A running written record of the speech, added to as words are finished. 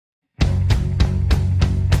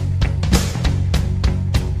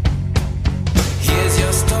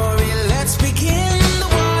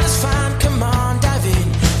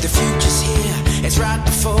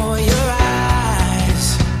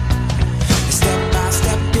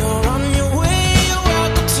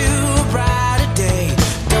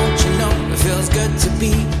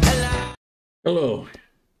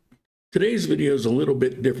Today's video is a little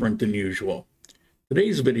bit different than usual.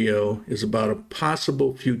 Today's video is about a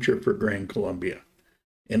possible future for Gran Colombia,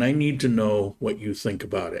 and I need to know what you think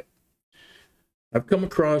about it. I've come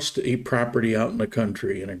across a property out in the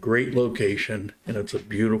country in a great location, and it's a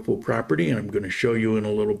beautiful property, and I'm going to show you in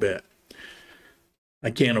a little bit.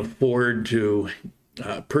 I can't afford to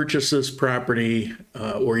purchase this property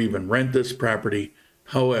or even rent this property.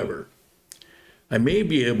 However, I may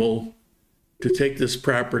be able to take this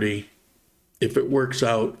property if it works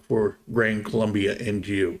out for Gran Colombia and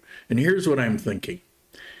you. And here's what I'm thinking.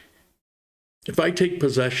 If I take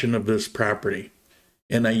possession of this property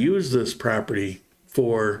and I use this property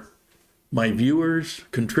for my viewers,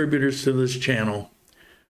 contributors to this channel,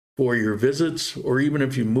 for your visits, or even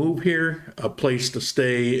if you move here, a place to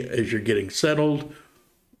stay as you're getting settled,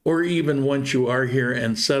 or even once you are here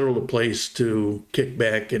and settled, a place to kick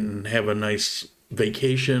back and have a nice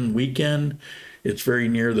vacation weekend. It's very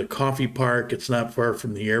near the coffee park. It's not far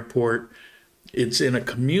from the airport. It's in a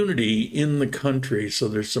community in the country, so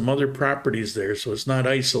there's some other properties there, so it's not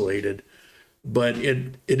isolated. But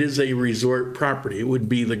it is a resort property. It would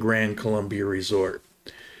be the Gran Colombia Resort.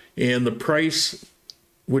 And the price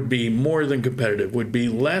would be more than competitive, would be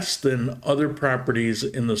less than other properties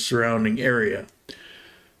in the surrounding area.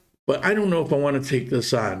 But I don't know if I want to take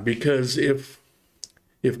this on, because if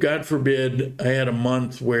God forbid I had a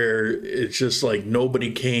month where it's just like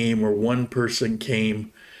nobody came or one person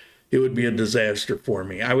came, it would be a disaster for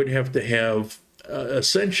me. I would have to have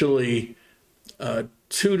essentially 2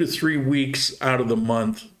 to 3 weeks out of the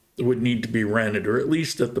month would need to be rented, or at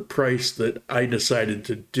least at the price that I decided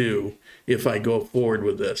to do if I go forward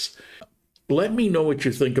with this. Let me know what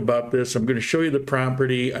you think about this. I'm going to show you the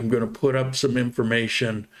property. I'm going to put up some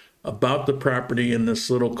information about the property in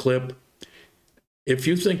this little clip. If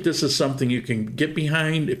you think this is something you can get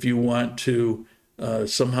behind, if you want to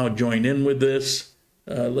somehow join in with this,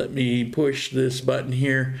 let me push this button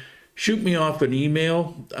here. Shoot me off an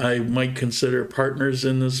email. I might consider partners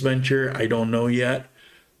in this venture. I don't know yet,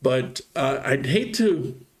 but I'd hate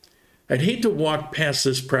to walk past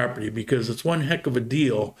this property because it's one heck of a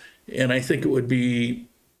deal, and I think it would be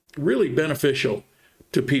really beneficial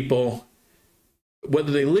to people,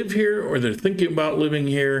 whether they live here or they're thinking about living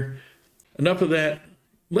here. Enough of that.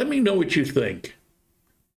 Let me know what you think.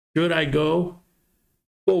 Should I go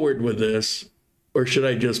forward with this, or should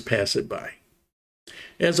I just pass it by?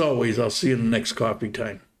 As always, I'll see you in the next coffee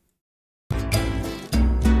time.